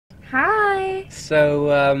Hi. So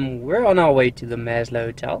we're on our way to the Maslow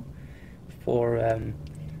Hotel for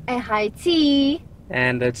A high tea.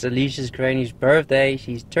 and it's Alicia's granny's birthday.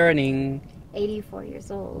 She's turning 84 years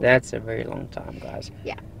old. That's a very long time, guys.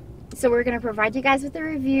 Yeah. So we're gonna provide you guys with a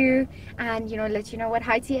review and let you know what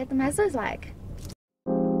high tea at the Maslow is like.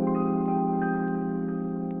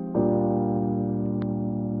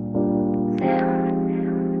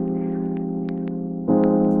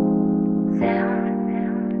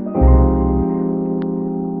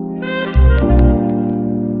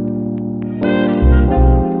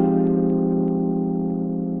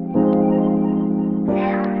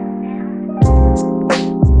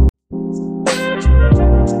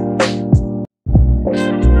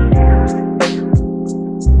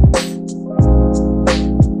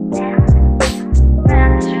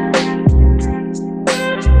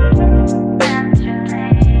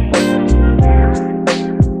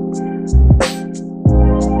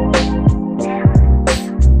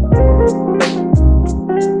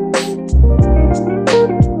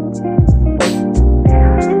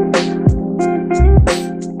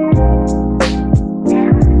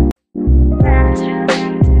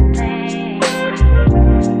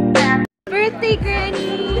 Birthday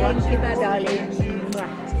Granny! Thank you, my darling.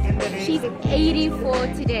 She's 84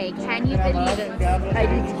 today. Can you believe it?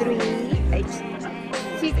 83.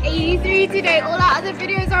 She's 83 today. All our other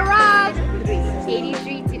videos are wrong.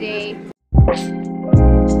 83 today.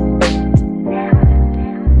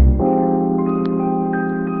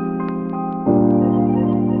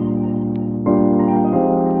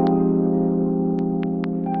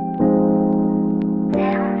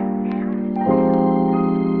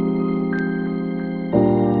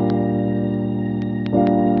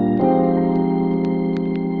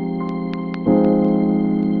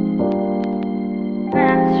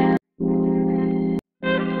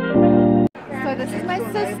 So this is my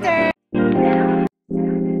sister.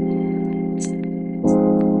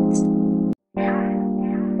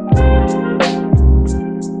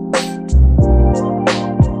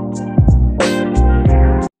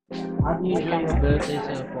 How do you enjoy your birthday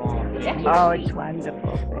so far? Oh, it's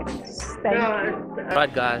wonderful. Thank you.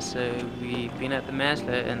 Right, guys, so we've been at the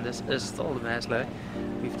Maslow, and this is still the Maslow.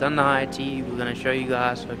 We've done the high tea. We're going to show you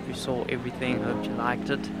guys. Hope you saw everything. Hope you liked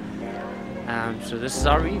it. So this is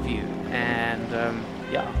our review, and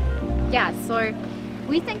Yeah, so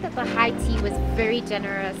we think that the high tea was very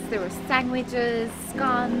generous. There were sandwiches,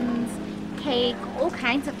 scones, cake, all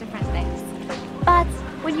kinds of different things. But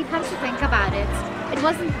when you come to think about it, it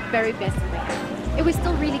wasn't very best of it. It was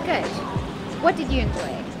still really good. What did you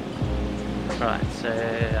enjoy? right, so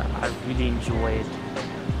I really enjoyed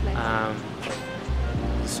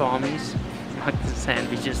the salmis, like the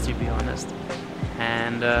sandwiches, to be honest.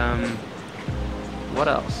 And what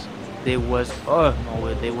else? There was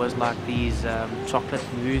there was like these chocolate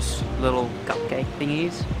mousse little cupcake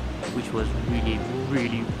thingies, which was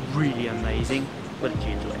really amazing. What did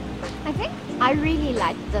you enjoy? I think I really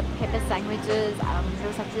liked the pepper sandwiches. There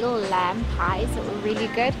was like little lamb pies that were really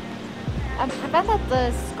good. I found that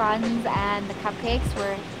the scones and the cupcakes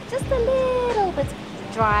were just a little bit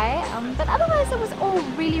dry, but otherwise it was all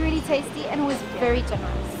really tasty and it was very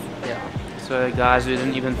generous. Yeah. So guys, we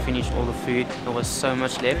didn't even finish all the food. There was so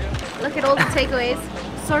much left. Look at all the takeaways.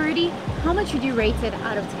 So Rudi, how much would you rate it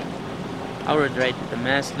out of 10? I would rate the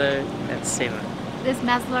Maslow at 7. This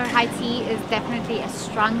Maslow high tea is definitely a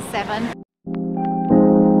strong 7.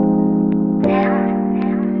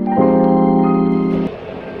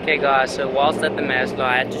 Okay guys, so whilst at the Maslow,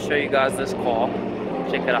 I had to show you guys this car.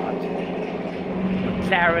 Check it out.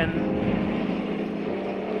 McClaren.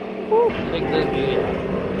 Woo, check this beauty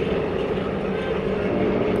out.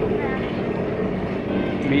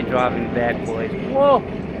 Me driving that, boys. Whoa!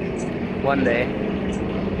 One day.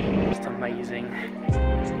 Just amazing.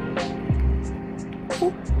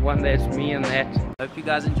 One day it's me and that. Hope you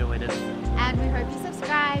guys enjoyed it. And we hope you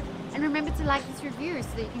subscribe. And remember to like this review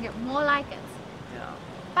so that you can get more like it. Yeah.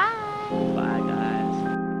 Bye! Bye.